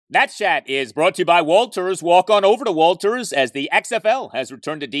Nats Chat is brought to you by Walters. Walk on over to Walters as the XFL has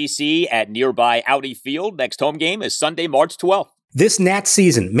returned to D.C. at nearby Audi Field. Next home game is Sunday, March 12th. This Nats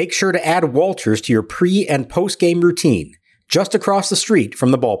season, make sure to add Walters to your pre- and post-game routine, just across the street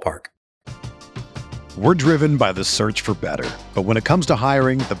from the ballpark. We're driven by the search for better. But when it comes to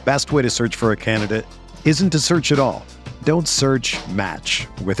hiring, the best way to search for a candidate isn't to search at all. Don't search, match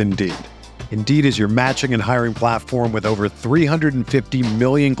with Indeed. Indeed is your matching and hiring platform with over 350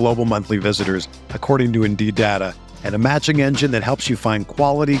 million global monthly visitors, according to Indeed data, and a matching engine that helps you find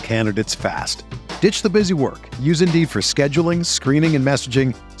quality candidates fast. Ditch the busy work. Use Indeed for scheduling, screening, and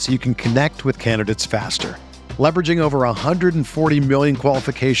messaging so you can connect with candidates faster. Leveraging over 140 million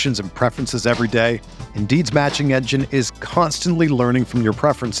qualifications and preferences every day, Indeed's matching engine is constantly learning from your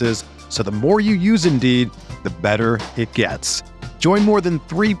preferences, so the more you use Indeed, the better it gets. Join more than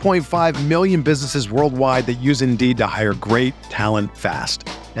 3.5 million businesses worldwide that use Indeed to hire great talent fast.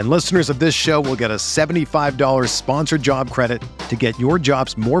 And listeners of this show will get a $75 sponsored job credit to get your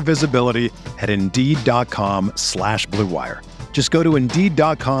jobs more visibility at Indeed.com/Blue Wire. Just go to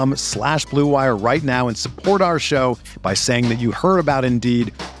Indeed.com/Blue Wire right now and support our show by saying that you heard about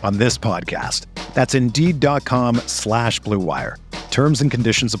Indeed on this podcast. That's Indeed.com/Blue Wire. Terms and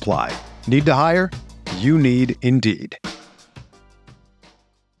conditions apply. Need to hire? You need Indeed.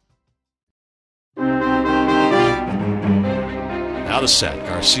 Now the set.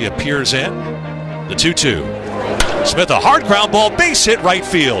 Garcia peers in. The 2-2. Smith, a hard ground ball, base hit right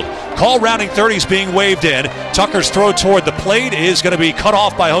field. Call rounding third, he's being waved in. Tucker's throw toward the plate is going to be cut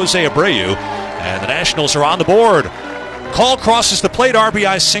off by Jose Abreu. And the Nationals are on the board. Call crosses the plate,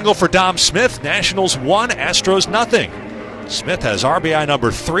 RBI single for Dom Smith. Nationals 1, Astros nothing. Smith has RBI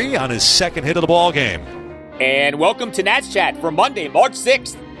number 3 on his second hit of the ball game. And welcome to Nats Chat for Monday, March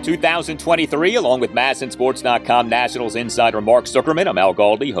 6th. 2023, along with MASNsports.com Nationals insider Mark Zuckerman. I'm Al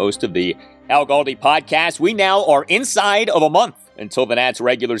Galdi, host of the Al Galdi podcast. We now are inside of a month until the Nats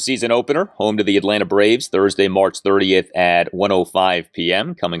regular season opener, home to the Atlanta Braves, Thursday, March 30th at 1:05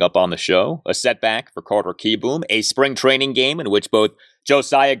 p.m. Coming up on the show, a setback for Carter Kieboom, a spring training game in which both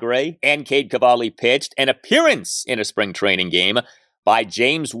Josiah Gray and Cade Cavalli pitched, an appearance in a spring training game by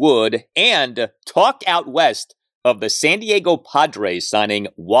James Wood, and talk out west of the San Diego Padres signing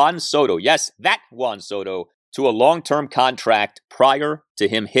Juan Soto. Yes, that Juan Soto to a long-term contract prior to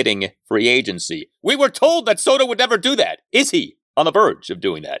him hitting free agency. We were told that Soto would never do that. Is he on the verge of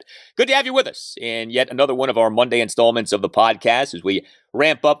doing that? Good to have you with us in yet another one of our Monday installments of the podcast as we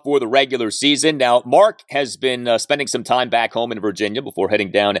ramp up for the regular season. Now, Mark has been spending some time back home in Virginia before heading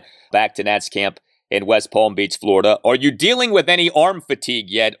down back to Nats camp in West Palm Beach, Florida. Are you dealing with any arm fatigue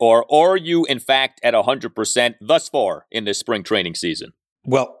yet, or are you, in fact, at 100% thus far in this spring training season?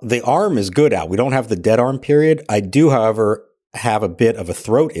 Well, the arm is good out. We don't have the dead arm period. I do, however, have a bit of a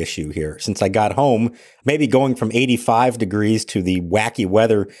throat issue here. Since I got home, maybe going from 85 degrees to the wacky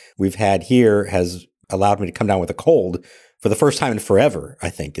weather we've had here has allowed me to come down with a cold for the first time in forever, I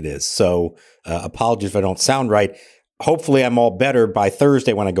think it is. So apologies if I don't sound right. Hopefully I'm all better by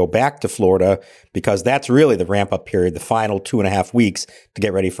Thursday when I go back to Florida, because that's really the ramp-up period, the final 2.5 weeks to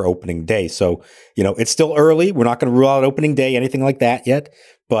get ready for opening day. So, it's still early. We're not going to rule out opening day, anything like that yet.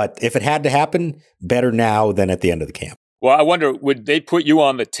 But if it had to happen, better now than at the end of the camp. Well, I wonder, would they put you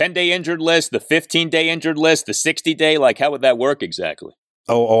on the 10-day injured list, the 15-day injured list, the 60-day? Like, how would that work exactly?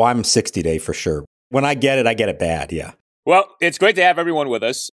 Oh, I'm 60-day for sure. When I get it bad, yeah. Well, it's great to have everyone with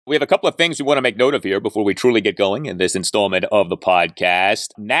us. We have a couple of things we want to make note of here before we truly get going in this installment of the podcast.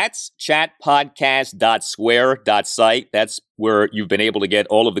 NatsChatPodcast.square.site. That's where you've been able to get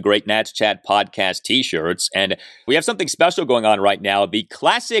all of the great Nats Chat Podcast t-shirts. And we have something special going on right now. The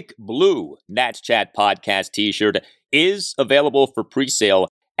classic blue Nats Chat Podcast t-shirt is available for pre-sale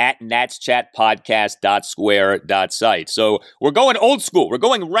at natschatpodcast.square.site. So we're going old school. We're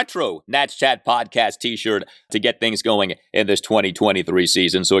going retro Nats Chat Podcast t-shirt to get things going in this 2023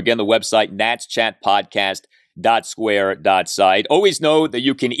 season. So again, the website, natschatpodcast.square.site. Always know that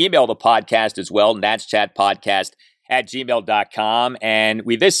you can email the podcast as well, natschatpodcast@gmail.com. And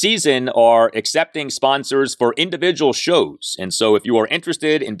we this season are accepting sponsors for individual shows. And so if you are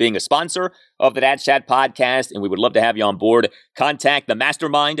interested in being a sponsor of the Nats Chat Podcast, and we would love to have you on board, contact the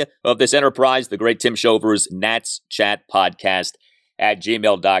mastermind of this enterprise, the great Tim Shovers,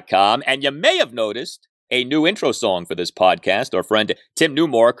 natschatpodcast@gmail.com. And you may have noticed a new intro song for this podcast. Our friend Tim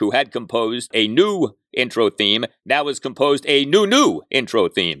Newmark, who had composed a new intro theme, now has composed a new intro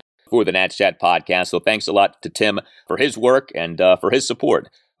theme for the Nats Chat Podcast. So thanks a lot to Tim for his work and for his support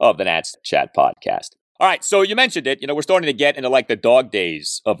of the Nats Chat Podcast. All right, so you mentioned it. We're starting to get into like the dog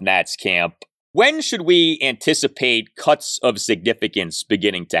days of Nats camp. When should we anticipate cuts of significance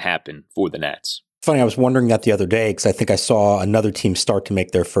beginning to happen for the Nats? Funny, I was wondering that the other day because I think I saw another team start to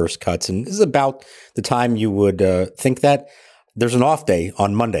make their first cuts. And this is about the time you would think that. There's an off day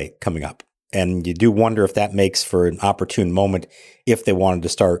on Monday coming up. And you do wonder if that makes for an opportune moment if they wanted to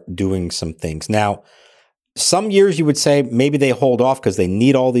start doing some things. Now, some years you would say maybe they hold off because they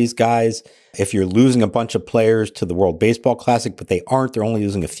need all these guys. If you're losing a bunch of players to the World Baseball Classic, but they aren't, they're only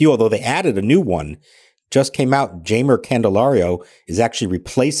losing a few, although they added a new one. Just came out, Jeimer Candelario is actually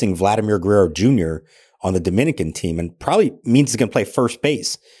replacing Vladimir Guerrero Jr. on the Dominican team and probably means he's going to play first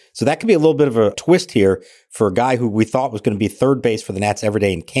base. So that could be a little bit of a twist here for a guy who we thought was going to be third base for the Nats every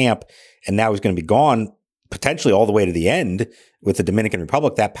day in camp, and now he's going to be gone potentially all the way to the end with the Dominican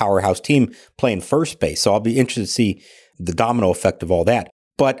Republic, that powerhouse team playing first base. So I'll be interested to see the domino effect of all that.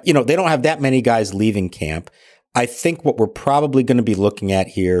 But, they don't have that many guys leaving camp. I think what we're probably going to be looking at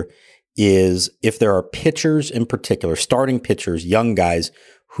here is if there are pitchers in particular, starting pitchers, young guys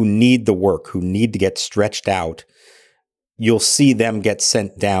who need the work, who need to get stretched out, you'll see them get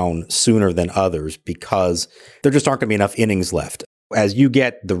sent down sooner than others because there just aren't going to be enough innings left. As you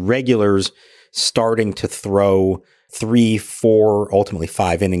get the regulars starting to throw 3, 4, ultimately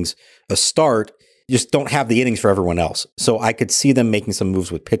 5 innings a start, you just don't have the innings for everyone else. So I could see them making some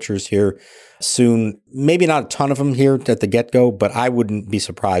moves with pitchers here soon. Maybe not a ton of them here at the get-go, but I wouldn't be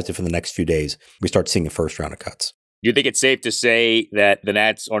surprised if in the next few days we start seeing a first round of cuts. Do you think it's safe to say that the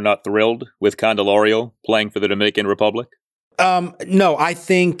Nats are not thrilled with Candelario playing for the Dominican Republic? No, I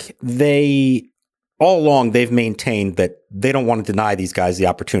think all along, they've maintained that they don't want to deny these guys the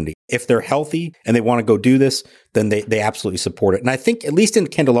opportunity. If they're healthy and they want to go do this, then they absolutely support it. And I think, at least in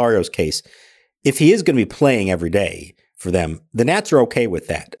Candelario's case, if he is going to be playing every day for them, the Nats are okay with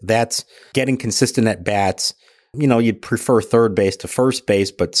that. That's getting consistent at bats. You'd prefer third base to first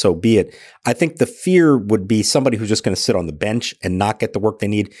base, but so be it. I think the fear would be somebody who's just going to sit on the bench and not get the work they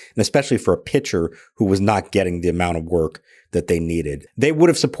need, and especially for a pitcher who was not getting the amount of work that they needed. They would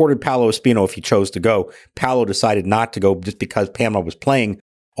have supported Paolo Espino if he chose to go. Paolo decided not to go just because Pamela was playing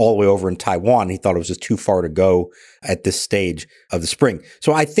all the way over in Taiwan. He thought it was just too far to go at this stage of the spring.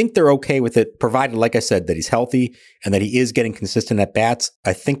 So I think they're okay with it, provided, like I said, that he's healthy and that he is getting consistent at bats.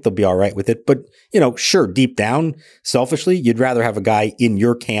 I think they'll be all right with it. But, sure, deep down, selfishly, you'd rather have a guy in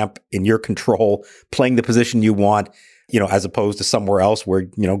your camp, in your control, playing the position you want, as opposed to somewhere else where,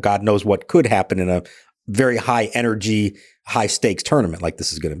 God knows what could happen in a very high energy, high stakes tournament like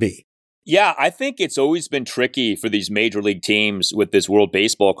this is going to be. Yeah, I think it's always been tricky for these major league teams with this World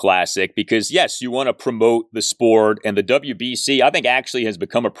Baseball Classic because, yes, you want to promote the sport, and the WBC, I think, actually has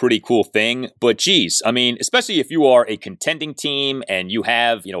become a pretty cool thing. But geez, I mean, especially if you are a contending team and you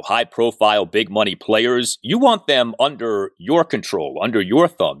have, high-profile, big-money players, you want them under your control, under your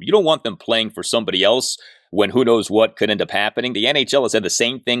thumb. You don't want them playing for somebody else when who knows what could end up happening. The NHL has had the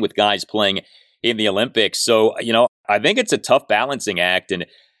same thing with guys playing in the Olympics. So, I think it's a tough balancing act, and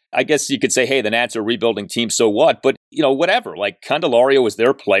I guess you could say, hey, the Nats are a rebuilding team, so what? But, whatever. Like, Candelario is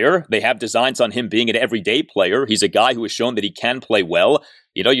their player. They have designs on him being an everyday player. He's a guy who has shown that he can play well.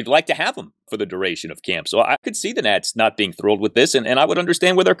 You'd like to have him for the duration of camp. So I could see the Nats not being thrilled with this, and I would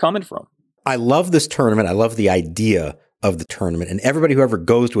understand where they're coming from. I love this tournament. I love the idea of the tournament. And everybody who ever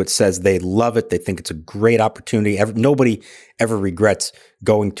goes to it says they love it. They think it's a great opportunity. Nobody ever regrets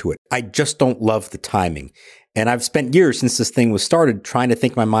going to it. I just don't love the timing. And I've spent years since this thing was started trying to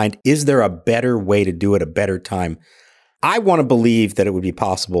think in my mind, is there a better way to do it, a better time? I want to believe that it would be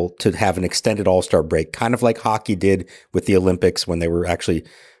possible to have an extended All-Star break, kind of like hockey did with the Olympics when they were actually,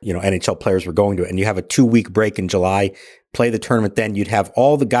 NHL players were going to it. And you have a 2-week break in July, play the tournament then. You'd have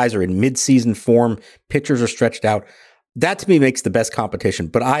all the guys are in mid-season form, pitchers are stretched out. That to me makes the best competition.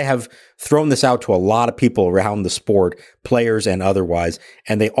 But I have thrown this out to a lot of people around the sport, players and otherwise,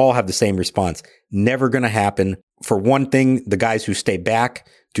 and they all have the same response. Never going to happen. For one thing, the guys who stay back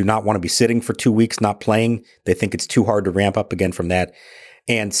do not want to be sitting for 2 weeks not playing. They think it's too hard to ramp up again from that.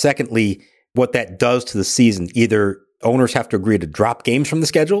 And secondly, what that does to the season, either owners have to agree to drop games from the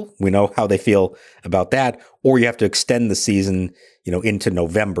schedule. We know how they feel about that. Or you have to extend the season, into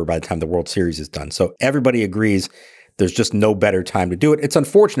November by the time the World Series is done. So everybody agrees there's just no better time to do it. It's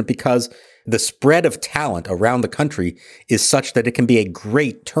unfortunate because the spread of talent around the country is such that it can be a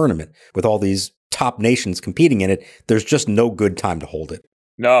great tournament with all these top nations competing in it. There's just no good time to hold it.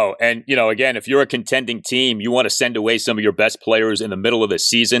 No. And, again, if you're a contending team, you want to send away some of your best players in the middle of the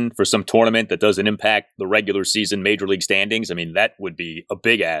season for some tournament that doesn't impact the regular season Major League standings. I mean, that would be a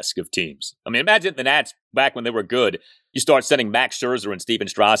big ask of teams. I mean, imagine the Nats back when they were good. You start sending Max Scherzer and Steven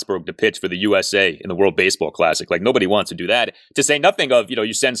Strasburg to pitch for the USA in the World Baseball Classic. Like, nobody wants to do that. To say nothing of,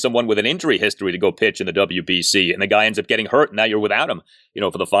 you send someone with an injury history to go pitch in the WBC, and the guy ends up getting hurt, and now you're without him,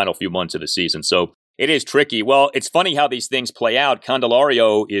 for the final few months of the season. So it is tricky. Well, it's funny how these things play out.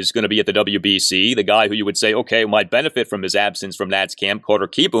 Candelario is going to be at the WBC. The guy who you would say, okay, might benefit from his absence from Nats camp, Carter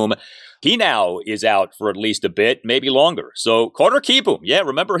Kieboom, he now is out for at least a bit, maybe longer. So Carter Kieboom, yeah,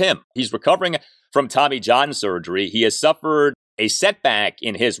 remember him. He's recovering from Tommy John surgery. He has suffered a setback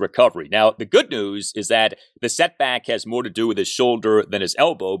in his recovery. Now, the good news is that the setback has more to do with his shoulder than his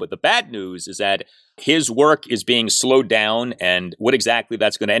elbow, but the bad news is that his work is being slowed down, and what exactly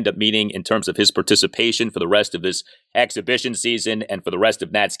that's going to end up meaning in terms of his participation for the rest of this exhibition season and for the rest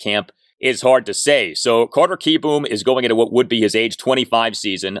of Nats camp is hard to say. So Carter Kieboom is going into what would be his age 25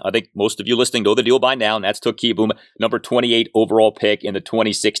 season. I think most of you listening know the deal by now. Nats took Kieboom, number 28 overall pick in the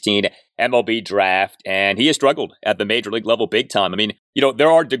 2016 MLB draft, and he has struggled at the major league level big time. I mean,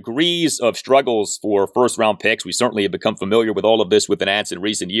 there are degrees of struggles for first-round picks. We certainly have become familiar with all of this with the Nats in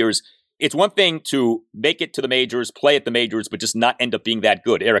recent years. It's one thing to make it to the majors, play at the majors, but just not end up being that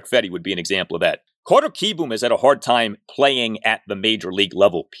good. Eric Fetty would be an example of that. Carter Kieboom has had a hard time playing at the major league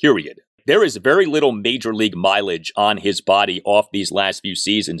level, period. There is very little major league mileage on his body off these last few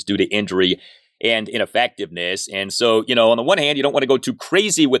seasons due to injury and ineffectiveness. And so, on the one hand, you don't want to go too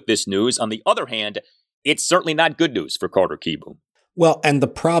crazy with this news. On the other hand, it's certainly not good news for Carter Kieboom. Well, and the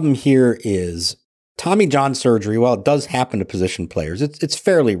problem here is Tommy John surgery, while it does happen to position players, it's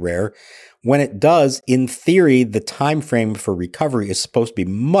fairly rare. When it does, in theory, the time frame for recovery is supposed to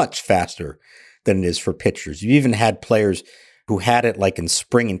be much faster than it is for pitchers. You've even had players who had it like in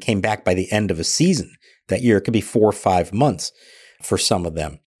spring and came back by the end of a season that year. It could be 4 or 5 months for some of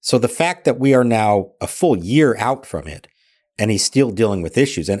them. So the fact that we are now a full year out from it and he's still dealing with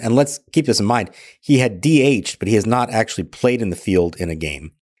issues, and let's keep this in mind, he had DH'd, but he has not actually played in the field in a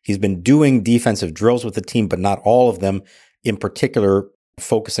game. He's been doing defensive drills with the team, but not all of them, in particular,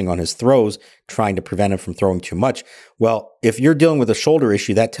 focusing on his throws, trying to prevent him from throwing too much. Well, if you're dealing with a shoulder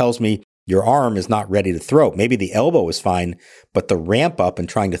issue, that tells me your arm is not ready to throw. Maybe the elbow is fine, but the ramp up and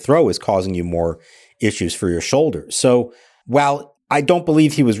trying to throw is causing you more issues for your shoulder. So while I don't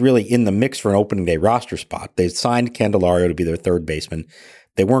believe he was really in the mix for an opening day roster spot, they signed Candelario to be their third baseman.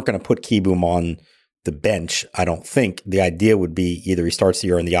 They weren't going to put Kieboom on the bench, I don't think. The idea would be either he starts the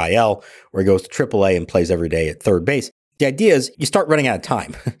year in the IL or he goes to AAA and plays every day at third base. The idea is you start running out of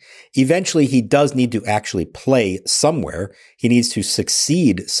time. Eventually, he does need to actually play somewhere. He needs to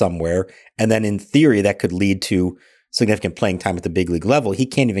succeed somewhere. And then in theory, that could lead to significant playing time at the big league level. He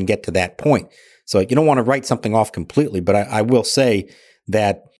can't even get to that point. So you don't want to write something off completely. But I will say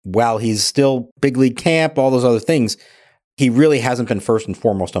that while he's still big league camp, all those other things, he really hasn't been first and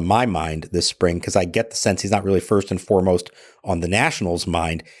foremost on my mind this spring, because I get the sense he's not really first and foremost on the Nationals'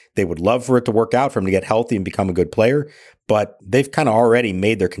 mind. They would love for it to work out for him to get healthy and become a good player, but they've kind of already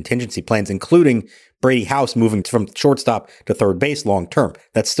made their contingency plans, including Brady House moving from shortstop to third base long term.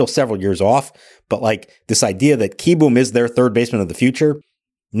 That's still several years off, but like this idea that Kieboom is their third baseman of the future,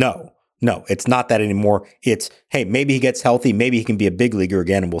 no, it's not that anymore. It's, hey, maybe he gets healthy. Maybe he can be a big leaguer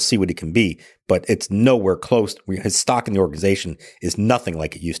again and we'll see what he can be. But it's nowhere close. His stock in the organization is nothing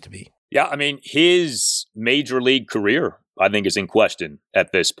like it used to be. Yeah, I mean, his major league career, I think, is in question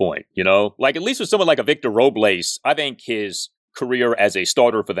at this point. Like at least with someone like a Victor Robles, I think his career as a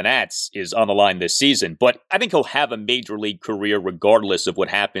starter for the Nats is on the line this season. But I think he'll have a major league career regardless of what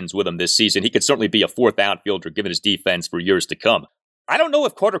happens with him this season. He could certainly be a fourth outfielder given his defense for years to come. I don't know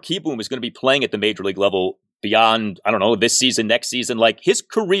if Carter Kieboom is going to be playing at the major league level beyond, I don't know, this season, next season. Like his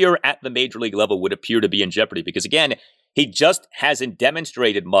career at the major league level would appear to be in jeopardy because, again, he just hasn't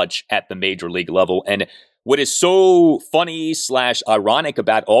demonstrated much at the major league level. And what is so funny / ironic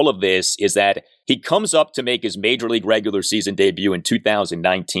about all of this is that he comes up to make his major league regular season debut in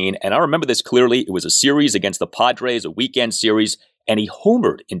 2019. And I remember this clearly. It was a series against the Padres, a weekend series, and he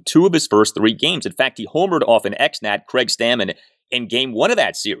homered in 2 of his first 3 games. In fact, he homered off an ex-Nat, Craig Stammen, in game 1 of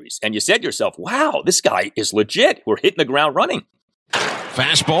that series. And you said to yourself, wow, this guy is legit. We're hitting the ground running.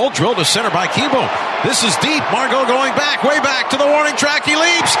 Fastball drilled to center by Kieboom. This is deep. Margot going back, way back to the warning track. He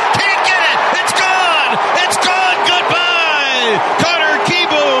leaps. Can't get it. It's gone. It's gone. Goodbye. Carter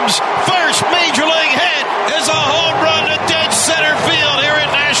Kieboom's first major league hit is a home run to dead center field here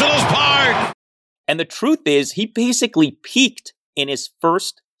at Nationals Park. And the truth is, he basically peaked in his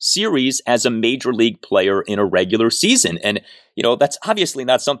first series as a major league player in a regular season. And, that's obviously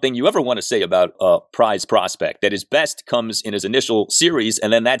not something you ever want to say about a prize prospect, that his best comes in his initial series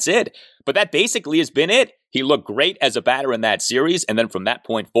and then that's it. But that basically has been it. He looked great as a batter in that series. And then from that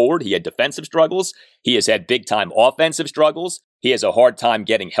point forward, he had defensive struggles. He has had big time offensive struggles. He has a hard time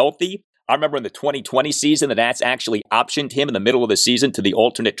getting healthy. I remember in the 2020 season, the Nats actually optioned him in the middle of the season to the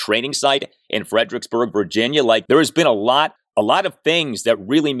alternate training site in Fredericksburg, Virginia. There has been a lot of things that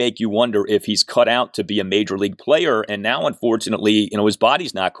really make you wonder if he's cut out to be a major league player. And now, unfortunately, his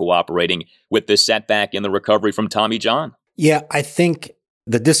body's not cooperating with this setback in the recovery from Tommy John. Yeah, I think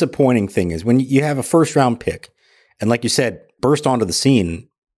the disappointing thing is when you have a first round pick and, like you said, burst onto the scene,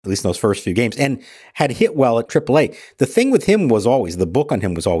 at least in those first few games, and had hit well at AAA. The thing with him was always, the book on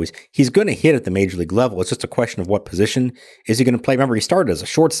him was always, he's going to hit at the major league level. It's just a question of what position is he going to play. Remember, he started as a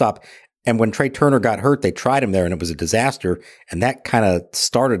shortstop, and when Trey Turner got hurt, they tried him there, and it was a disaster, and that kind of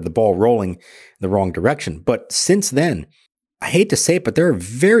started the ball rolling in the wrong direction. But since then, I hate to say it, but there are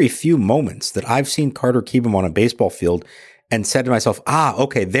very few moments that I've seen Carter Kieboom on a baseball field and said to myself,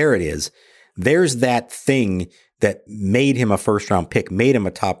 okay, there it is. There's that thing that made him a first-round pick, made him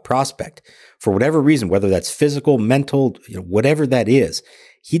a top prospect. For whatever reason, whether that's physical, mental, whatever that is,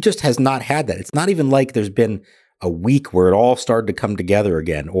 he just has not had that. It's not even like there's been a week where it all started to come together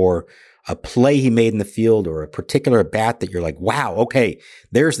again, or a play he made in the field, or a particular bat that you're like, wow, okay,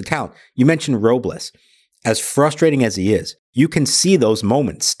 there's the talent. You mentioned Robles. As frustrating as he is, you can see those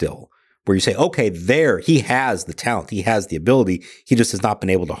moments still where you say, okay, there, he has the talent, he has the ability, he just has not been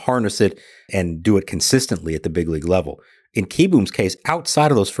able to harness it and do it consistently at the big league level. In Kieboom's case,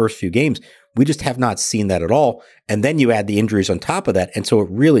 outside of those first few games, we just have not seen that at all. And then you add the injuries on top of that. And so it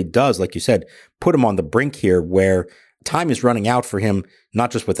really does, like you said, put him on the brink here where time is running out for him,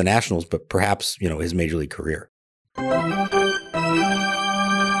 not just with the Nationals, but perhaps, his major league career.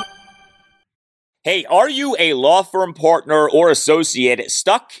 Hey, are you a law firm partner or associate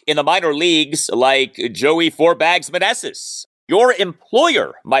stuck in the minor leagues like Joey Fourbags Meneses? Your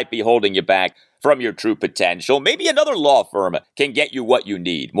employer might be holding you back from your true potential. Maybe another law firm can get you what you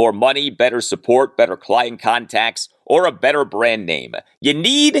need. More money, better support, better client contacts, or a better brand name. You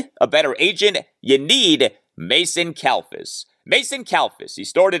need a better agent. You need Mason Kalfas. Mason Kalfas, he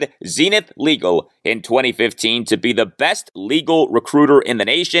started Zenith Legal in 2015 to be the best legal recruiter in the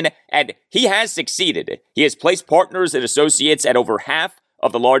nation, and he has succeeded. He has placed partners and associates at over half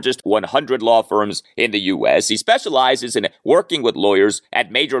of the largest 100 law firms in the U.S. He specializes in working with lawyers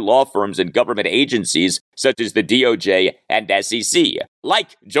at major law firms and government agencies such as the DOJ and SEC.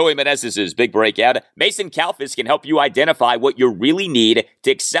 Like Joey Meneses' big breakout, Mason Kalfas can help you identify what you really need to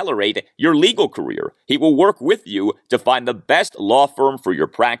accelerate your legal career. He will work with you to find the best law firm for your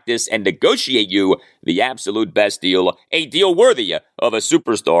practice and negotiate you the absolute best deal, a deal worthy of a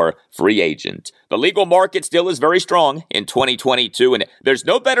superstar free agent. The legal market still is very strong in 2022, and there's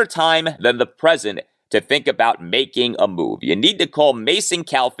no better time than the present to think about making a move. You need to call Mason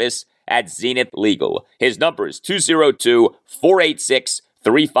Kalfas at Zenith Legal. His number is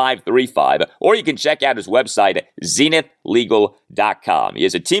 202-486-3535, or you can check out his website, zenithlegal.com. He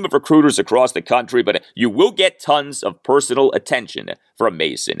has a team of recruiters across the country, but you will get tons of personal attention from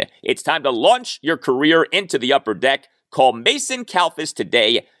Mason. It's time to launch your career into the upper deck. Call Mason Kalfas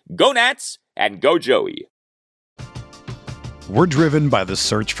today. Go Nats and go Joey. We're driven by the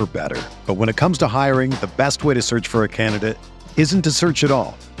search for better. But when it comes to hiring, the best way to search for a candidate isn't to search at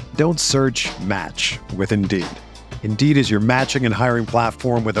all. Don't search, match with Indeed. Indeed is your matching and hiring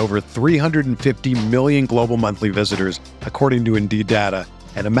platform with over 350 million global monthly visitors, according to Indeed data,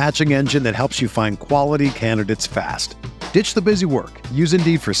 and a matching engine that helps you find quality candidates fast. Ditch the busy work. Use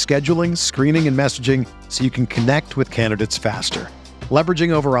Indeed for scheduling, screening, and messaging so you can connect with candidates faster. Leveraging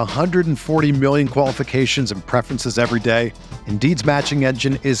over 140 million qualifications and preferences every day, Indeed's matching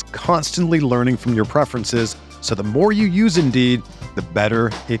engine is constantly learning from your preferences, so the more you use Indeed, the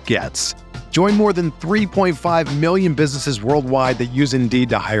better it gets. Join more than 3.5 million businesses worldwide that use Indeed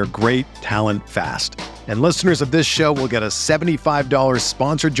to hire great talent fast. And listeners of this show will get a $75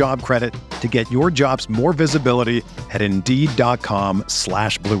 sponsored job credit to get your jobs more visibility at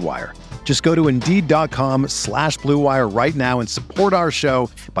Indeed.com/Blue Wire. Just go to Indeed.com/Blue Wire right now and support our show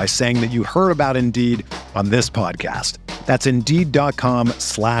by saying that you heard about Indeed on this podcast. That's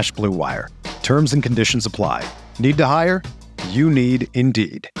Indeed.com/Blue Wire. Terms and conditions apply. Need to hire? You need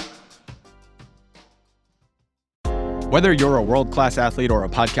Indeed. Whether you're a world-class athlete or a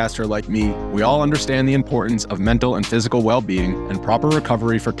podcaster like me, we all understand the importance of mental and physical well-being and proper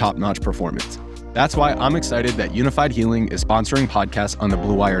recovery for top-notch performance. That's why I'm excited that Unified Healing is sponsoring podcasts on the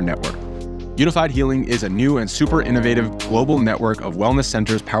Blue Wire Network. Unified Healing is a new and super innovative global network of wellness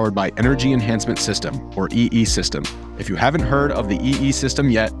centers powered by Energy Enhancement System, or EE System. If you haven't heard of the EE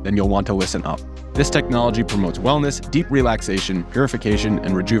System yet, then you'll want to listen up. This technology promotes wellness, deep relaxation, purification,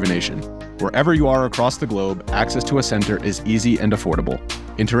 and rejuvenation. Wherever you are across the globe, access to a center is easy and affordable.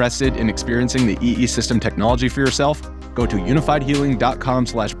 Interested in experiencing the EE System technology for yourself? Go to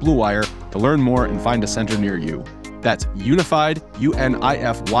unifiedhealing.com/bluewire to learn more and find a center near you. That's unified,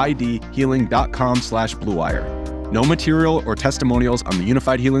 UNIFYD, healing.com/bluewire. No material or testimonials on the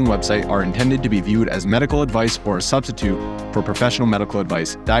Unified Healing website are intended to be viewed as medical advice or a substitute for professional medical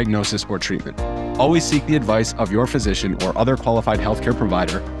advice, diagnosis, or treatment. Always seek the advice of your physician or other qualified healthcare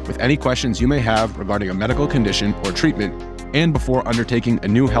provider with any questions you may have regarding a medical condition or treatment and before undertaking a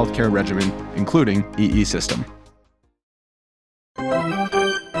new healthcare regimen, including EE System.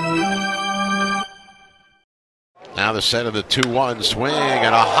 Now the set of the 2-1 swing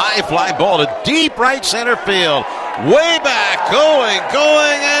and a high fly ball to deep right center field. Way back, going,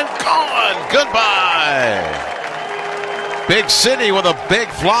 and gone. Goodbye. Big City with a big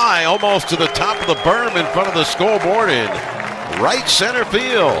fly almost to the top of the berm in front of the scoreboard in right center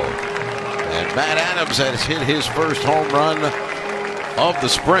field. And Matt Adams has hit his first home run of the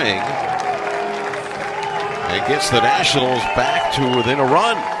spring. And gets the Nationals back to within a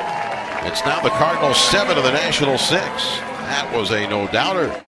run. It's now the Cardinals 7 to the Nationals 6. That was a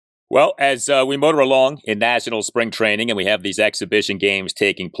no-doubter. Well, as we motor along in National Spring Training and we have these exhibition games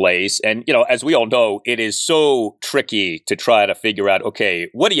taking place, and, as we all know, it is so tricky to try to figure out, okay,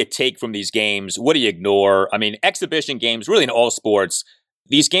 what do you take from these games? What do you ignore? I mean, exhibition games, really in all sports,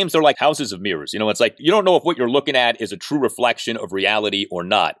 these games are like houses of mirrors. It's like you don't know if what you're looking at is a true reflection of reality or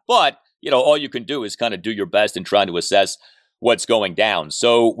not. But, all you can do is kind of do your best in trying to assess what's going down.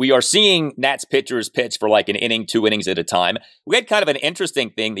 So we are seeing Nats pitchers pitch for like an inning, 2 innings at a time. We had kind of an interesting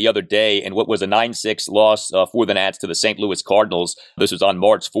thing the other day in what was a 9-6 loss for the Nats to the St. Louis Cardinals. This was on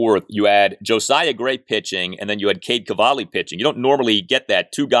March 4th. You had Josiah Gray pitching, and then you had Cade Cavalli pitching. You don't normally get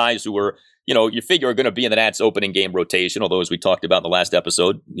that. Two guys who were, you figure are going to be in the Nats opening game rotation, although as we talked about in the last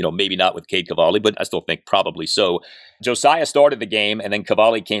episode, maybe not with Cade Cavalli, but I still think probably so. Josiah started the game, and then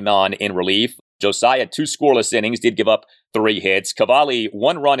Cavalli came on in relief. Josiah, 2 scoreless innings, did give up 3 hits. Cavalli,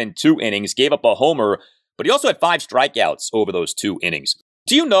 1 run in 2 innings, gave up a homer, but he also had 5 strikeouts over those 2 innings.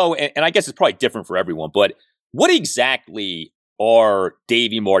 Do you know, and I guess it's probably different for everyone, but what exactly are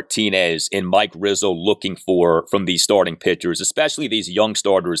Davey Martinez and Mike Rizzo looking for from these starting pitchers, especially these young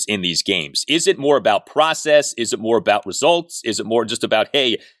starters in these games? Is it more about process? Is it more about results? Is it more just about,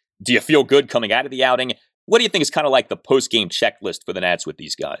 hey, do you feel good coming out of the outing? What do you think is kind of like the post-game checklist for the Nats with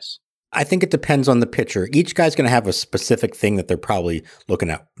these guys? I think it depends on the pitcher. Each guy's going to have a specific thing that they're probably looking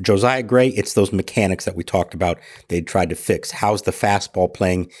at. Josiah Gray, it's those mechanics that we talked about they tried to fix. How's the fastball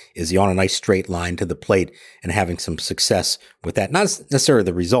playing? Is he on a nice straight line to the plate and having some success with that? Not necessarily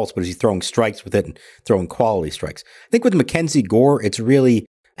the results, but is he throwing strikes with it and throwing quality strikes? I think with Mackenzie Gore, it's really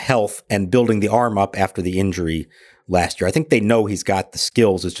health and building the arm up after the injury last year. I think they know he's got the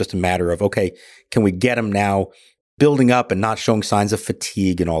skills. It's just a matter of, okay, can we get him now building up and not showing signs of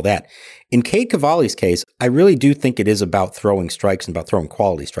fatigue and all that. In Cade Cavalli's case, I really do think it is about throwing strikes and about throwing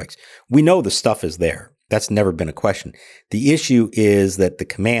quality strikes. We know the stuff is there. That's never been a question. The issue is that the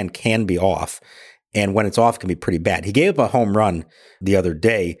command can be off, and when it's off, it can be pretty bad. He gave up a home run the other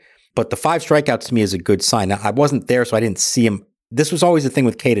day, but the 5 strikeouts to me is a good sign. Now, I wasn't there, so I didn't see him. This was always the thing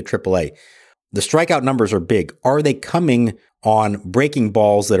with Cade at AAA. The strikeout numbers are big. Are they coming on breaking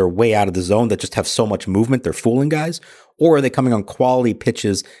balls that are way out of the zone that just have so much movement they're fooling guys? Or are they coming on quality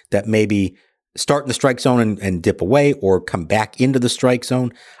pitches that maybe start in the strike zone and dip away or come back into the strike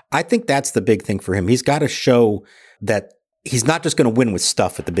zone? I think that's the big thing for him. He's got to show that he's not just going to win with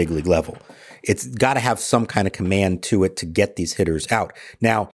stuff at the big league level. It's got to have some kind of command to it to get these hitters out.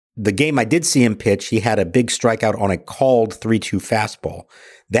 Now, the game I did see him pitch, he had a big strikeout on a called 3-2 fastball.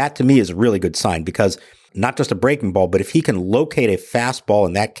 That to me is a really good sign because not just a breaking ball, but if he can locate a fastball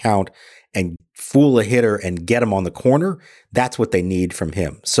in that count and fool a hitter and get him on the corner, that's what they need from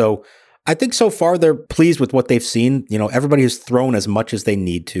him. So I think so far they're pleased with what they've seen. Everybody has thrown as much as they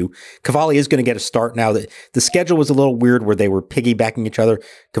need to. Cavalli is going to get a start now. The schedule was a little weird where they were piggybacking each other.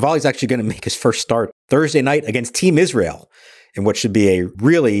 Cavalli's actually going to make his first start Thursday night against Team Israel in what should be a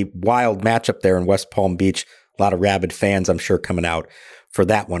really wild matchup there in West Palm Beach. A lot of rabid fans, I'm sure, coming out for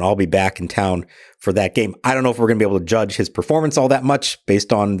that one. I'll be back in town for that game. I don't know if we're going to be able to judge his performance all that much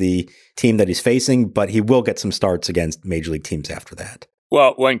based on the team that he's facing, but he will get some starts against major league teams after that.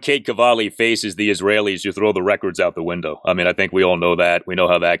 Well, when Cade Cavalli faces the Israelis, you throw the records out the window. I mean, I think we all know that. We know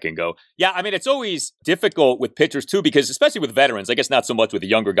how that can go. Yeah, I mean, it's always difficult with pitchers, too, because especially with veterans, I guess not so much with the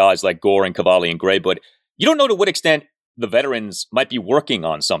younger guys like Gore and Cavalli and Gray, but you don't know to what extent the veterans might be working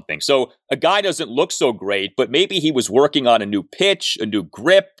on something. So a guy doesn't look so great, but maybe he was working on a new pitch, a new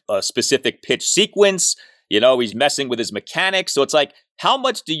grip, a specific pitch sequence. You know, he's messing with his mechanics. So it's like, how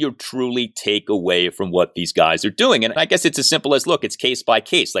much do you truly take away from what these guys are doing? And I guess it's as simple as, look, it's case by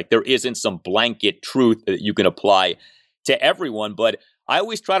case. Like, there isn't some blanket truth that you can apply to everyone. But I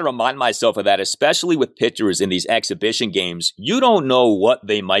always try to remind myself of that, especially with pitchers in these exhibition games. You don't know what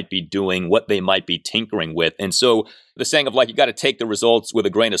they might be doing, what they might be tinkering with. And so the saying of, like, you got to take the results with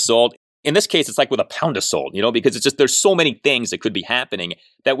a grain of salt. In this case, it's like with a pound of salt, you know, because it's just, there's so many things that could be happening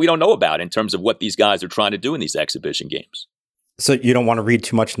that we don't know about in terms of what these guys are trying to do in these exhibition games. So you don't want to read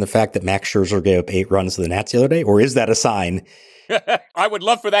too much in the fact that Max Scherzer gave up 8 runs to the Nats the other day? Or is that a sign? I would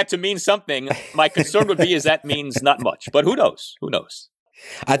love for that to mean something. My concern would be is that means not much, but who knows? Who knows?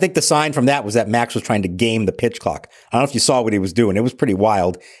 I think the sign from that was that Max was trying to game the pitch clock. I don't know if you saw what he was doing. It was pretty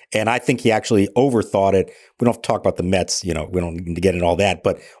wild. And I think he actually overthought it. We don't have to talk about the Mets. You know, we don't need to get into all that.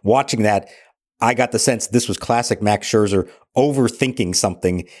 But watching that, I got the sense this was classic Max Scherzer overthinking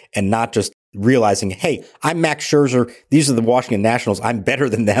something and not just realizing, hey, I'm Max Scherzer. These are the Washington Nationals. I'm better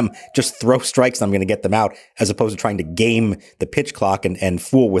than them. Just throw strikes and I'm going to get them out, as opposed to trying to game the pitch clock and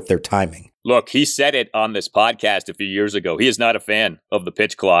fool with their timing. Look, he said it on this podcast a few years ago. He is not a fan of the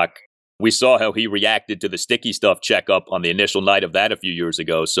pitch clock. We saw how he reacted to the sticky stuff checkup on the initial night of that a few years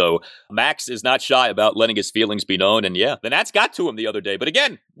ago. So Max is not shy about letting his feelings be known. And yeah, the Nats got to him the other day. But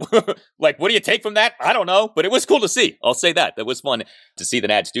again, like, what do you take from that? I don't know. But it was cool to see. I'll say that. That was fun to see the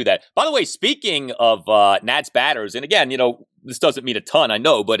Nats do that. By the way, speaking of Nats batters, and again, you know, this doesn't mean a ton, I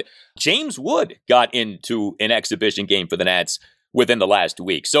know, but James Wood got into an exhibition game for the Nats within the last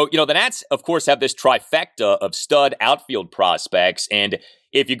week. So, you know, the Nats, of course, have this trifecta of stud outfield prospects. And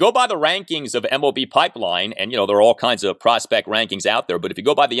if you go by the rankings of MLB Pipeline, and, you know, there are all kinds of prospect rankings out there, but if you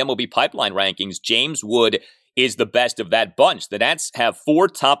go by the MLB Pipeline rankings, James Wood is the best of that bunch. The Nats have 4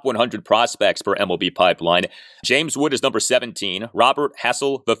 top 100 prospects per MLB Pipeline. James Wood is number 17. Robert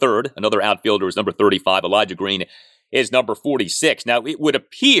Hassell III, another outfielder, is number 35. Elijah Green is number 46. Now, it would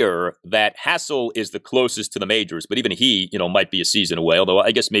appear that Hassell is the closest to the majors, but even he, you know, might be a season away, although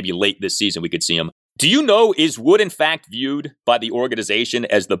I guess maybe late this season we could see him. Do you know, is Wood in fact viewed by the organization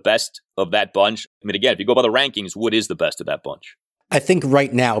as the best of that bunch? I mean, again, if you go by the rankings, Wood is the best of that bunch. I think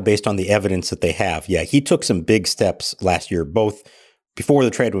right now, based on the evidence that they have, yeah, he took some big steps last year, both before the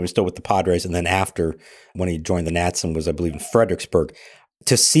trade when he was still with the Padres and then after when he joined the Nats and was, I believe, in Fredericksburg.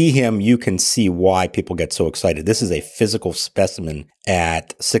 To see him, you can see why people get so excited. This is a physical specimen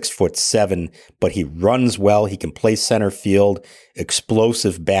at 6'7", but he runs well. He can play center field,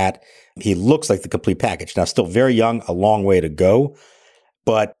 explosive bat. He looks like the complete package. Now, still very young, a long way to go.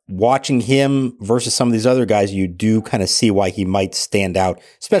 But watching him versus some of these other guys, you do kind of see why he might stand out,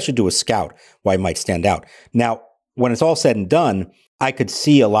 especially to a scout, why he might stand out. Now, when it's all said and done, I could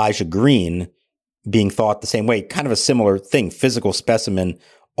see Elijah Green being thought the same way, kind of a similar thing, physical specimen,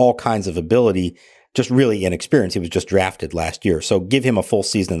 all kinds of ability, just really inexperienced. He was just drafted last year. So give him a full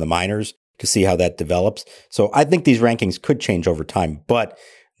season in the minors to see how that develops. So I think these rankings could change over time, but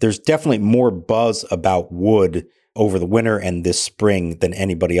there's definitely more buzz about Wood over the winter and this spring than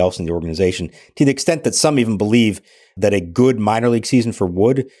anybody else in the organization, to the extent that some even believe that a good minor league season for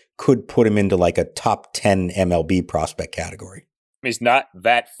Wood could put him into like a top 10 MLB prospect category. He's not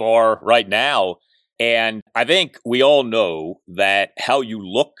that far right now. And I think we all know that how you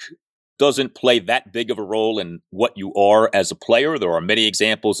look doesn't play that big of a role in what you are as a player. There are many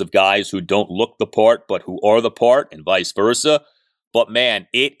examples of guys who don't look the part, but who are the part, and vice versa. But man,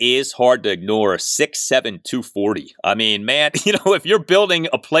 it is hard to ignore 6'7", 240. I mean, man, you know, if you're building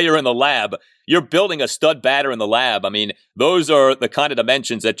a player in the lab, you're building a stud batter in the lab. I mean, those are the kind of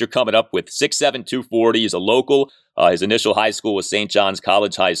dimensions that you're coming up with. 6'7", 240. He's a local. His initial high school was St. John's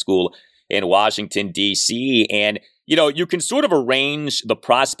College High School in Washington, D.C. And, you know, you can sort of arrange the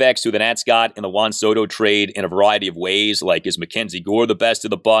prospects who the Nats got in the Juan Soto trade in a variety of ways. Like, is Mackenzie Gore the best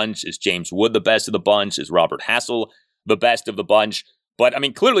of the bunch? Is James Wood the best of the bunch? Is Robert Hassell the best of the bunch? But, I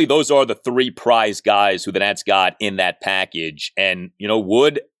mean, clearly those are the 3 prize guys who the Nats got in that package. And, you know,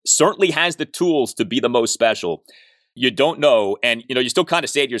 Wood certainly has the tools to be the most special. You don't know. And, you know, you still kind of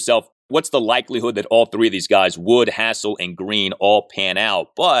say to yourself, what's the likelihood that all 3 of these guys, Wood, Hassell, and Green, all pan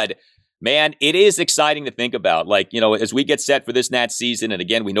out? But man, it is exciting to think about. Like, you know, as we get set for this Nats season, and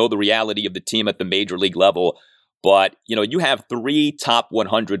again, we know the reality of the team at the major league level, But, you have 3 top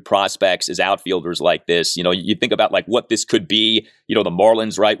 100 prospects as outfielders like this. You think about like what this could be. The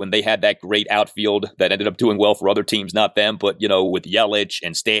Marlins, right, when they had that great outfield that ended up doing well for other teams, not them, but, with Yelich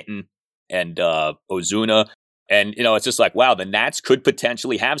and Stanton and Ozuna. And, it's just like, wow, the Nats could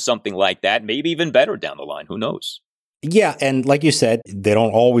potentially have something like that, maybe even better down the line. Who knows? Yeah, and like you said, they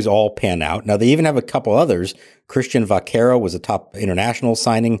don't always all pan out. Now, they even have a couple others. Christian Vaquero was a top international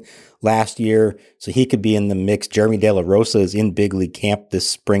signing last year, so he could be in the mix. Jeremy De La Rosa is in big league camp this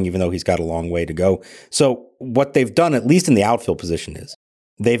spring, even though he's got a long way to go. So what they've done, at least in the outfield position, is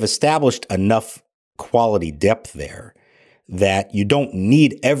they've established enough quality depth there that you don't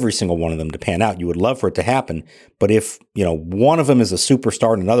need every single one of them to pan out. You would love for it to happen. But if, one of them is a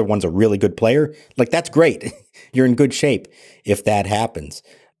superstar and another one's a really good player, like that's great. You're in good shape if that happens.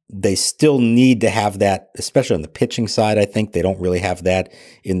 They still need to have that, especially on the pitching side. I think they don't really have that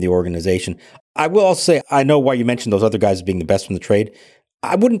in the organization. I will also say, I know why you mentioned those other guys being the best from the trade.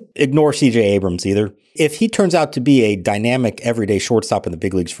 I wouldn't ignore CJ Abrams either. If he turns out to be a dynamic everyday shortstop in the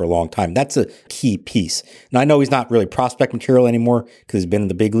big leagues for a long time, that's a key piece. Now, I know he's not really prospect material anymore because he's been in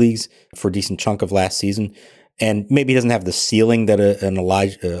the big leagues for a decent chunk of last season. And maybe he doesn't have the ceiling that an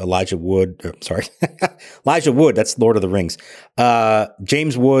Elijah Wood, Elijah Wood, that's Lord of the Rings,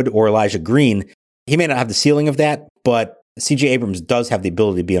 James Wood or Elijah Green. He may not have the ceiling of that, but CJ Abrams does have the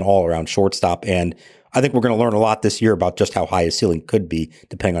ability to be an all-around shortstop. And I think we're going to learn a lot this year about just how high his ceiling could be,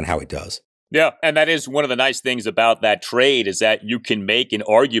 depending on how he does. Yeah, and that is one of the nice things about that trade is that you can make an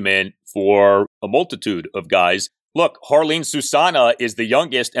argument for a multitude of guys. Look, Harleen Susana is the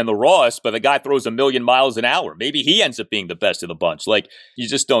youngest and the rawest, but the guy throws 1,000,000 miles an hour. Maybe he ends up being the best of the bunch. Like, you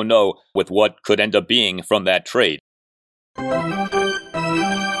just don't know with what could end up being from that trade.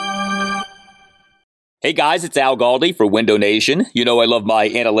 Hey guys, it's Al Galdi for Window Nation. I love my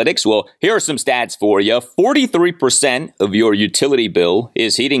analytics. Well, here are some stats for you. 43% of your utility bill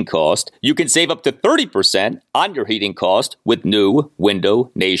is heating cost. You can save up to 30% on your heating cost with new Window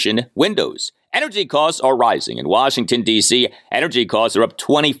Nation windows. Energy costs are rising. In Washington, D.C., energy costs are up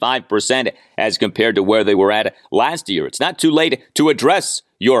 25% as compared to where they were at last year. It's not too late to address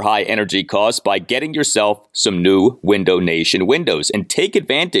your high energy costs by getting yourself some new Window Nation windows and take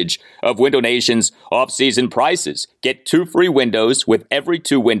advantage of Window Nation's off-season prices. Get 2 free windows with every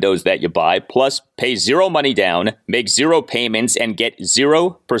 2 windows that you buy, plus pay 0 money down, make 0 payments, and get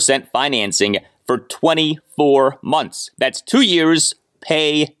 0% financing for 24 months. That's 2 years,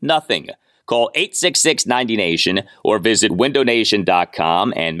 pay nothing. Call 866-90-NATION or visit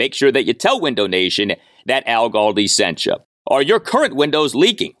windownation.com and make sure that you tell Window Nation that Al Galdi sent you. Are your current windows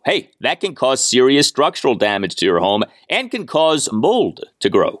leaking? Hey, that can cause serious structural damage to your home and can cause mold to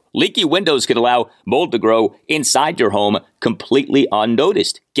grow. Leaky windows can allow mold to grow inside your home completely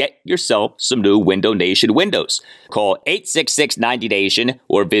unnoticed. Get yourself some new Window Nation windows. Call 866-90-NATION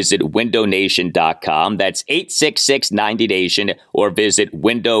or visit windownation.com. That's 866-90-NATION or visit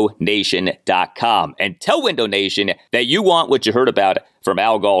windownation.com. And tell Window Nation that you want what you heard about from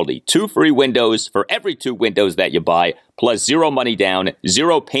Al Galdi. 2 free windows for every 2 windows that you buy, plus 0 money down,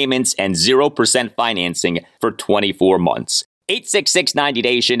 0 payments, and 0% financing for 24 months.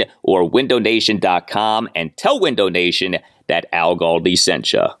 866-90-NATION or windownation.com and tell Window Nation that Al Galdi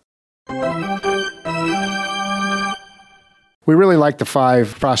sent you. We really like the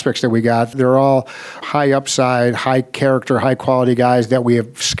 5 prospects that we got. They're all high upside, high character, high quality guys that we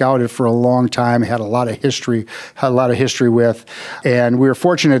have scouted for a long time, had a lot of history with. And we were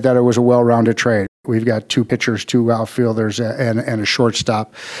fortunate that it was a well-rounded trade. We've got 2 pitchers, 2 outfielders, and a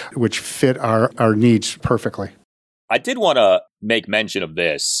shortstop, which fit our needs perfectly. I did want to make mention of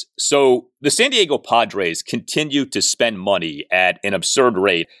this. So the San Diego Padres continue to spend money at an absurd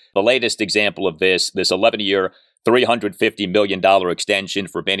rate. The latest example of this 11-year, $350 million extension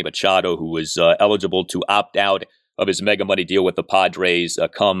for Manny Machado, who was eligible to opt out of his mega money deal with the Padres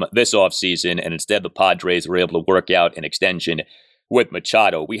come this offseason, and instead the Padres were able to work out an extension with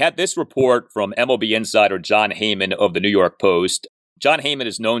Machado. We had this report from MLB insider Jon Heyman of the New York Post. Jon Heyman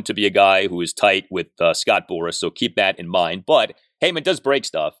is known to be a guy who is tight with Scott Boras, so keep that in mind. But Heyman does break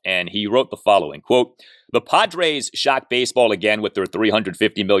stuff, and he wrote the following, quote, "The Padres shock baseball again with their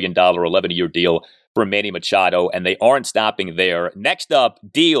 $350 million 11-year deal for Manny Machado, and they aren't stopping there. Next up,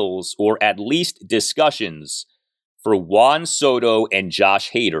 deals, or at least discussions, for Juan Soto and Josh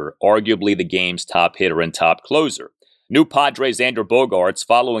Hader, arguably the game's top hitter and top closer. New Padres Xander Bogaerts,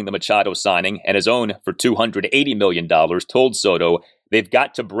 following the Machado signing and his own for $280 million, told Soto they've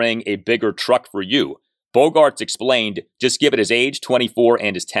got to bring a bigger truck for you. Bogaerts explained, just given his age, 24,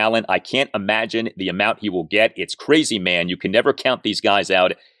 and his talent, I can't imagine the amount he will get. It's crazy, man. You can never count these guys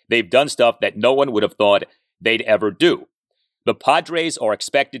out. They've done stuff that no one would have thought they'd ever do. The Padres are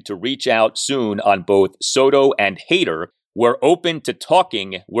expected to reach out soon on both Soto and Hader. We're open to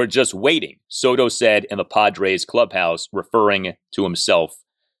talking. We're just waiting, Soto said in the Padres clubhouse, referring to himself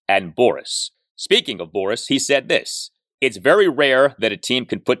and Boras. Speaking of Boras, he said this: "It's very rare that a team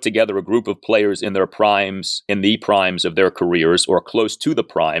can put together a group of players in the primes of their careers or close to the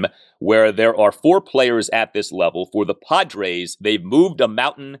prime, where there are 4 players at this level. For the Padres, they've moved a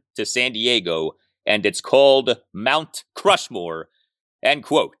mountain to San Diego, and it's called Mount Crushmore," end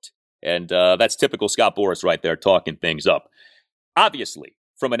quote. And that's typical Scott Boras right there, talking things up. Obviously,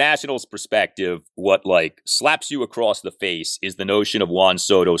 from a Nationals perspective, what slaps you across the face is the notion of Juan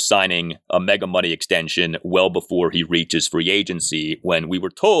Soto signing a mega money extension well before he reaches free agency, when we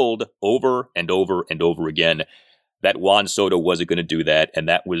were told over and over and over again that Juan Soto wasn't going to do that. And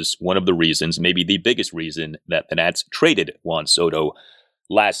that was one of the reasons, maybe the biggest reason, that the Nats traded Juan Soto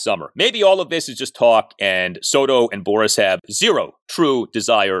last summer. Maybe all of this is just talk, and Soto and Boras have zero true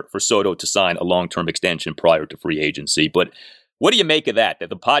desire for Soto to sign a long-term extension prior to free agency. But what do you make of that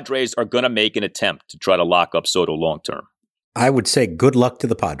the Padres are going to make an attempt to try to lock up Soto long-term? I would say good luck to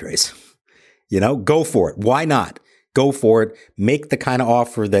the Padres. Go for it. Why not? Go for it. Make the kind of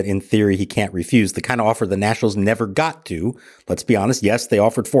offer that in theory he can't refuse, the kind of offer the Nationals never got to. Let's be honest. Yes, they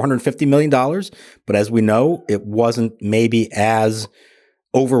offered $450 million, but as we know, it wasn't maybe as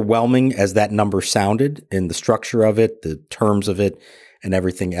overwhelming as that number sounded in the structure of it, the terms of it, and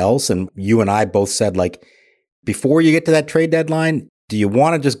everything else. And you and I both said, before you get to that trade deadline, do you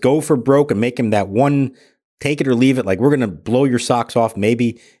want to just go for broke and make him that one, take it or leave it? We're going to blow your socks off.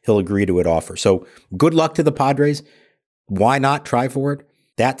 Maybe he'll agree to an offer. So good luck to the Padres. Why not try for it?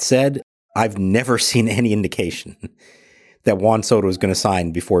 That said, I've never seen any indication that Juan Soto is going to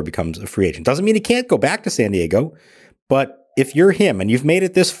sign before he becomes a free agent. Doesn't mean he can't go back to San Diego, but if you're him and you've made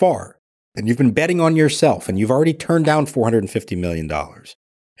it this far and you've been betting on yourself and you've already turned down $450 million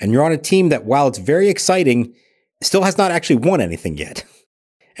and you're on a team that, while it's very exciting, still has not actually won anything yet,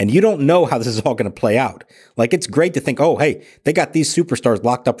 and you don't know how this is all going to play out. It's great to think, oh, hey, they got these superstars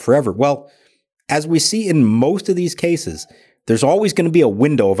locked up forever. Well, as we see in most of these cases, there's always going to be a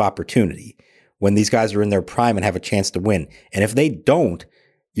window of opportunity when these guys are in their prime and have a chance to win. And if they don't,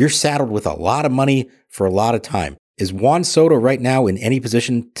 you're saddled with a lot of money for a lot of time. Is Juan Soto right now in any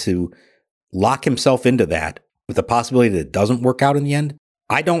position to lock himself into that with the possibility that it doesn't work out in the end?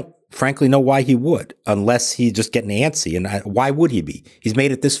 I don't frankly know why he would, unless he's just getting antsy. And why would he be? He's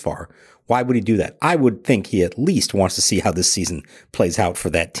made it this far. Why would he do that? I would think he at least wants to see how this season plays out for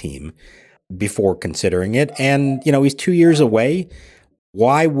that team before considering it. And, he's 2 years away.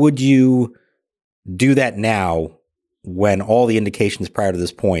 Why would you do that now when all the indications prior to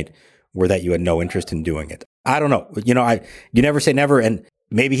this point were that you had no interest in doing it? I don't know. You never say never. And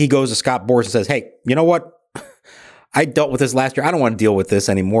maybe he goes to Scott Boras and says, hey, you know what? I dealt with this last year. I don't want to deal with this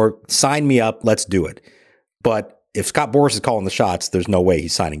anymore. Sign me up. Let's do it. But if Scott Boras is calling the shots, there's no way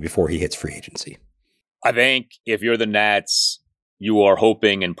he's signing before he hits free agency. I think if you're the Nats, you are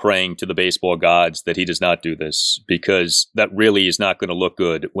hoping and praying to the baseball gods that he does not do this, because that really is not going to look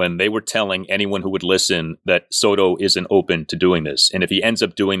good when they were telling anyone who would listen that Soto isn't open to doing this. And if he ends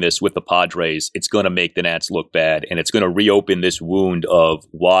up doing this with the Padres, it's going to make the Nats look bad, and it's going to reopen this wound of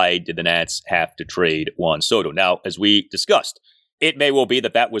why did the Nats have to trade Juan Soto? Now, as we discussed, it may well be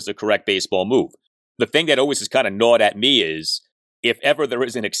that that was the correct baseball move. The thing that always has kind of gnawed at me is, if ever there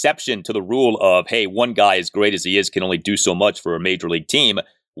is an exception to the rule of, hey, one guy as great as he is can only do so much for a major league team,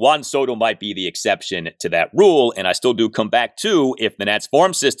 Juan Soto might be the exception to that rule. And I still do come back to, if the Nats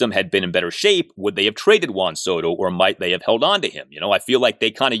farm system had been in better shape, would they have traded Juan Soto, or might they have held on to him? I feel like they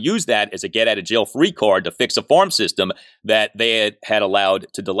kind of use that as a get out of jail free card to fix a farm system that they had allowed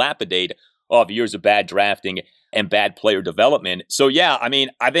to dilapidate off years of bad drafting and bad player development. So yeah,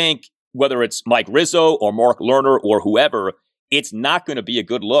 I think whether it's Mike Rizzo or Mark Lerner or whoever, it's not going to be a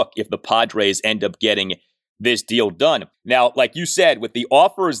good look if the Padres end up getting this deal done. Now, like you said, with the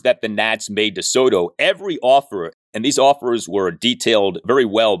offers that the Nats made to Soto, every offer, and these offers were detailed very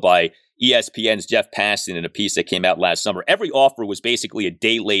well by ESPN's Jeff Passan in a piece that came out last summer, every offer was basically a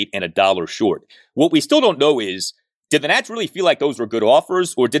day late and $1 short. What we still don't know is, did the Nats really feel like those were good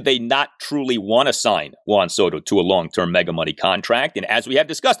offers, or did they not truly want to sign Juan Soto to a long-term mega money contract? And as we have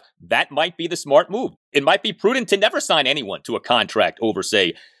discussed, that might be the smart move. It might be prudent to never sign anyone to a contract over,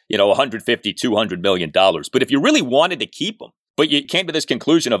 say, $150, $200 million. But if you really wanted to keep him, but you came to this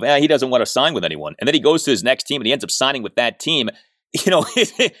conclusion of, he doesn't want to sign with anyone, and then he goes to his next team and he ends up signing with that team,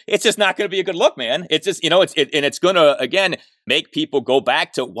 it's just not going to be a good look, man. It's just, and it's going to, again, make people go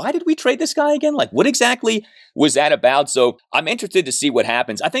back to, why did we trade this guy again? Like, what exactly was that about? So I'm interested to see what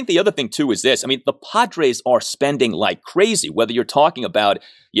happens. I think the other thing, too, is this. I mean, the Padres are spending like crazy, whether you're talking about,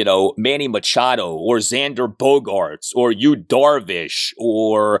 Manny Machado or Xander Bogaerts or Yu Darvish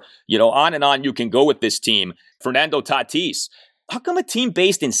or, on and on you can go with this team. Fernando Tatis. How come a team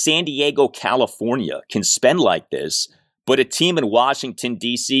based in San Diego, California can spend like this, but a team in Washington,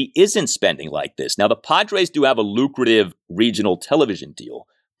 D.C. isn't spending like this? Now, the Padres do have a lucrative regional television deal,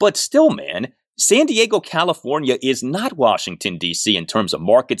 but still, man, San Diego, California is not Washington, D.C. in terms of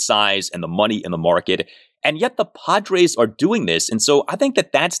market size and the money in the market, and yet the Padres are doing this, and so I think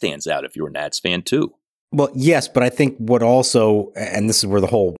that stands out if you're a Nats fan, too. Well, yes, but I think what also, and this is where the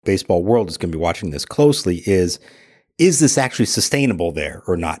whole baseball world is going to be watching this closely, is this actually sustainable there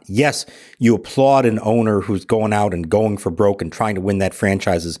or not? Yes, you applaud an owner who's going out and going for broke and trying to win that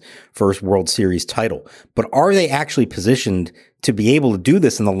franchise's first World Series title. But are they actually positioned to be able to do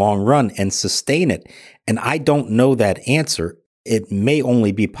this in the long run and sustain it? And I don't know that answer. It may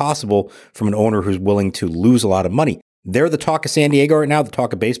only be possible from an owner who's willing to lose a lot of money. They're the talk of San Diego right now, the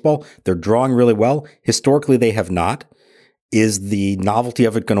talk of baseball. They're drawing really well. Historically, they have not. Is the novelty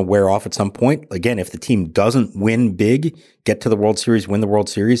of it going to wear off at some point? Again, if the team doesn't win big, get to the World Series, win the World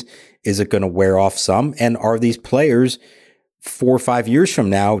Series, is it going to wear off some? And are these players 4 or 5 years from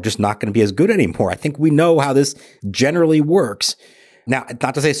now just not going to be as good anymore? I think we know how this generally works. Now,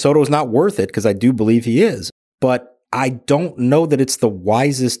 not to say Soto is not worth it, because I do believe he is, but I don't know that it's the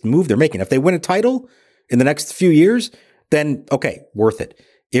wisest move they're making. If they win a title in the next few years, then okay, worth it.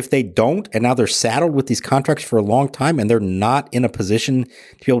 If they don't, and now they're saddled with these contracts for a long time and they're not in a position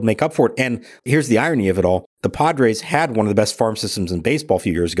to be able to make up for it. And here's the irony of it all. The Padres had one of the best farm systems in baseball a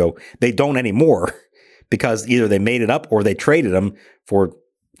few years ago. They don't anymore because either they made it up or they traded them for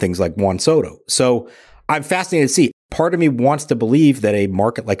things like Juan Soto. So I'm fascinated to see. Part of me wants to believe that a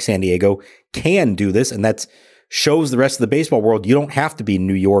market like San Diego can do this, and that shows the rest of the baseball world you don't have to be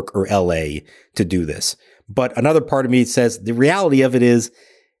New York or LA to do this. But another part of me says the reality of it is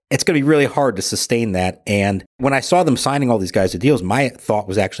it's going to be really hard to sustain that. And when I saw them signing all these guys to deals, my thought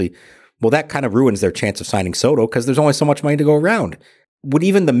was actually, well, that kind of ruins their chance of signing Soto because there's only so much money to go around. Would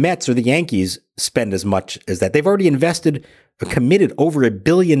even the Mets or the Yankees spend as much as that? They've already committed over $1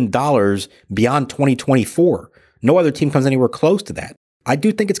 billion beyond 2024. No other team comes anywhere close to that. I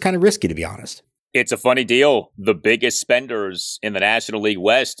do think it's kind of risky, to be honest. It's a funny deal. The biggest spenders in the National League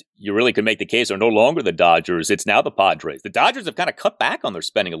West, you really could make the case, are no longer the Dodgers. It's now the Padres. The Dodgers have kind of cut back on their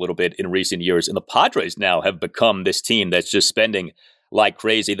spending a little bit in recent years, and the Padres now have become this team that's just spending like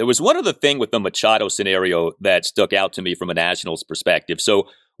crazy. There was one other thing with the Machado scenario that stuck out to me from a Nationals perspective. So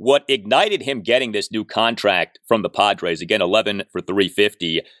what ignited him getting this new contract from the Padres, again, 11 for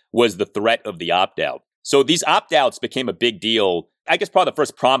 $350, was the threat of the opt-out. So these opt-outs became a big deal. I guess probably the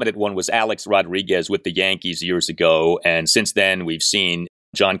first prominent one was Alex Rodriguez with the Yankees years ago. And since then, we've seen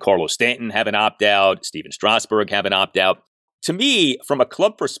Giancarlo Stanton have an opt-out, Steven Strasburg have an opt-out. To me, from a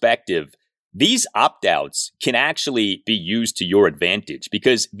club perspective, these opt-outs can actually be used to your advantage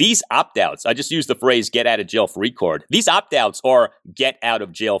because these opt-outs, I just use the phrase get out of jail free card. These opt-outs are get out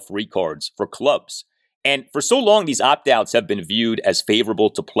of jail free cards for clubs. And for so long, these opt-outs have been viewed as favorable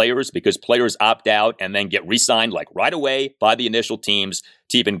to players because players opt out and then get re-signed like right away by the initial teams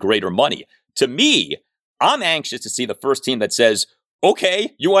to even greater money. To me, I'm anxious to see the first team that says,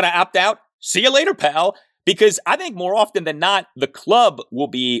 okay, you want to opt out? See you later, pal. Because I think more often than not, the club will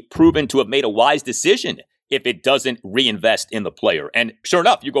be proven to have made a wise decision if it doesn't reinvest in the player. And sure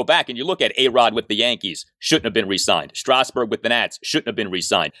enough, you go back and you look at A-Rod with the Yankees, shouldn't have been re-signed. Strasburg with the Nats, shouldn't have been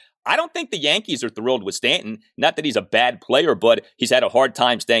re-signed. I don't think the Yankees are thrilled with Stanton. Not that he's a bad player, but he's had a hard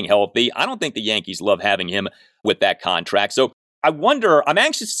time staying healthy. I don't think the Yankees love having him with that contract. So I wonder, I'm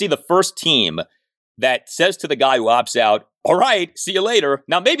anxious to see the first team that says to the guy who opts out, all right, see you later.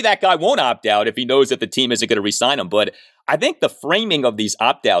 Now, maybe that guy won't opt out if he knows that the team isn't going to re-sign him, but I think the framing of these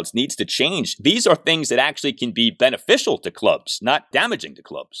opt-outs needs to change. These are things that actually can be beneficial to clubs, not damaging to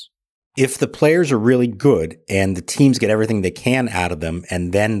clubs. If the players are really good and the teams get everything they can out of them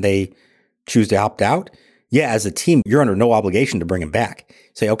and then they choose to opt out, yeah, as a team, you're under no obligation to bring them back.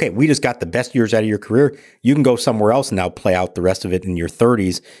 Say, okay, we just got the best years out of your career. You can go somewhere else and now play out the rest of it in your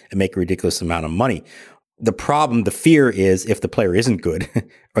 30s and make a ridiculous amount of money. The problem, the fear is if the player isn't good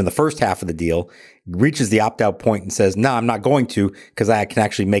or in the first half of the deal, reaches the opt-out point and says, no, I'm not going to because I can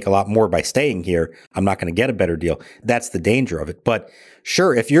actually make a lot more by staying here. I'm not going to get a better deal. That's the danger of it. But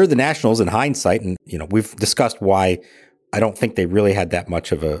sure, if you're the Nationals in hindsight, and we've discussed why I don't think they really had that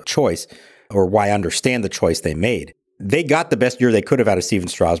much of a choice or why I understand the choice they made. they got the best year they could have out of Steven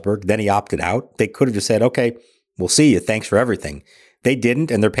Strasburg. Then he opted out. They could have just said, okay, we'll see you. Thanks for everything. They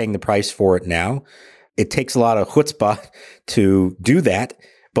didn't, and they're paying the price for it now. It takes a lot of chutzpah to do that,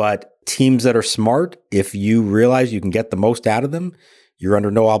 but teams that are smart, if you realize you can get the most out of them, you're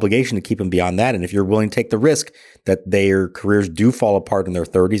under no obligation to keep them beyond that. And if you're willing to take the risk that their careers do fall apart in their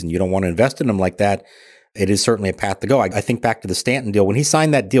 30s and you don't want to invest in them like that, it is certainly a path to go. I think back to the Stanton deal. When he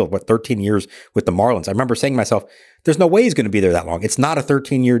signed that deal, 13 years with the Marlins, I remember saying to myself, there's no way he's going to be there that long. It's not a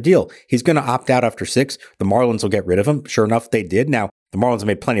 13-year deal. He's going to opt out after 6. The Marlins will get rid of him. Sure enough, they did. Now, the Marlins have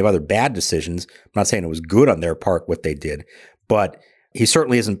made plenty of other bad decisions. I'm not saying it was good on their part what they did, but he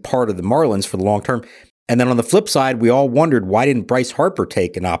certainly isn't part of the Marlins for the long term. And then on the flip side, we all wondered, why didn't Bryce Harper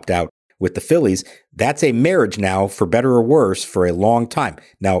take an opt-out with the Phillies? That's a marriage now, for better or worse, for a long time.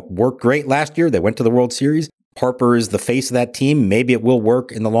 Now, it worked great last year. They went to the World Series. Harper is the face of that team. Maybe it will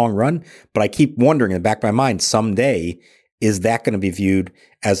work in the long run, but I keep wondering in the back of my mind, someday, is that going to be viewed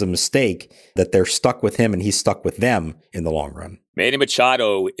as a mistake, that they're stuck with him and he's stuck with them in the long run? Manny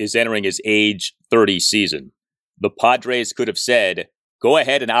Machado is entering his age 30 season. The Padres could have said, go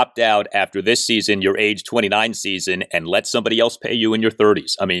ahead and opt out after this season, your age 29 season, and let somebody else pay you in your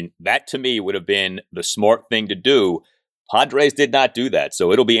 30s. I mean, that to me would have been the smart thing to do. Padres did not do that,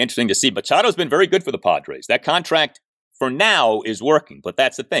 so it'll be interesting to see. Machado's been very good for the Padres. That contract, for now, is working, but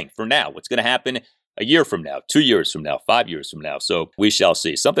that's the thing. For now, what's going to happen a year from now, 2 years from now, 5 years from now? So we shall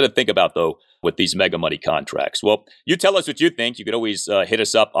see. Something to think about, though, with these mega money contracts. Well, you tell us what you think. You can always hit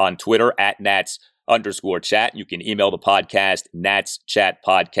us up on Twitter at @Nats_chat. You can email the podcast,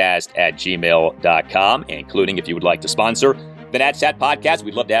 natschatpodcast@gmail.com, including if you would like to sponsor the Nats Chat Podcast.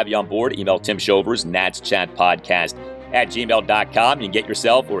 We'd love to have you on board. Email Tim Shovers, natschatpodcast@gmail.com. You can get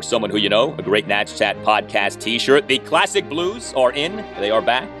yourself or someone who you know a great Nats Chat Podcast t-shirt. The Classic Blues are in. They are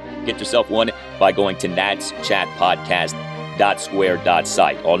back. Get yourself one by going to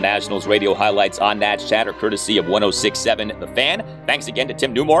natschatpodcast.square.site. All Nationals radio highlights on Nats Chat are courtesy of 106.7 The Fan. Thanks again to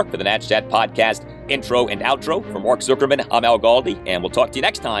Tim Newmark for the Nats Chat Podcast intro and outro. For Mark Zuckerman, I'm Al Galdi, and we'll talk to you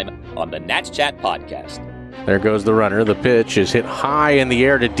next time on the Nats Chat Podcast. There goes the runner. The pitch is hit high in the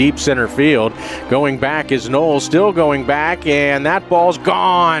air to deep center field. Going back is Knowles, still going back, and that ball's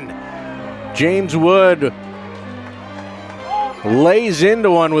gone. James Wood lays into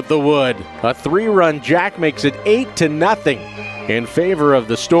one with the wood. A 3-run jack makes it 8-0 in favor of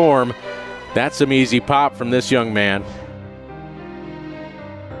the Storm. That's some easy pop from this young man.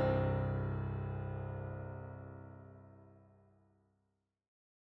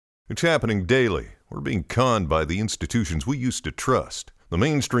 It's happening daily. We're being conned by the institutions we used to trust. The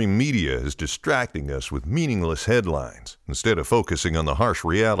mainstream media is distracting us with meaningless headlines instead of focusing on the harsh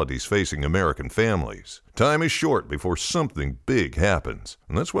realities facing American families. Time is short before something big happens,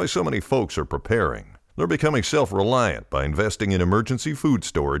 and that's why so many folks are preparing. They're becoming self-reliant by investing in emergency food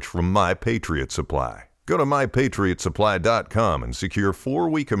storage from My Patriot Supply. Go to MyPatriotSupply.com and secure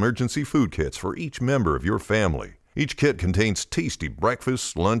 4-week emergency food kits for each member of your family. Each kit contains tasty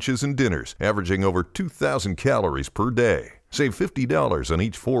breakfasts, lunches, and dinners, averaging over 2,000 calories per day. Save $50 on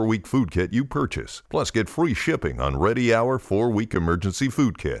each 4-week food kit you purchase. Plus, get free shipping on Ready Hour 4-week emergency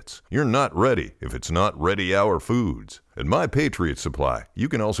food kits. You're not ready if it's not Ready Hour foods. At My Patriot Supply, you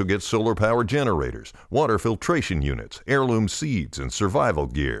can also get solar power generators, water filtration units, heirloom seeds, and survival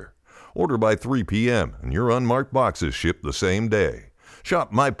gear. Order by 3 p.m. and your unmarked boxes ship the same day.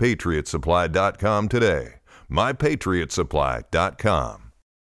 Shop MyPatriotSupply.com today. MyPatriotSupply.com.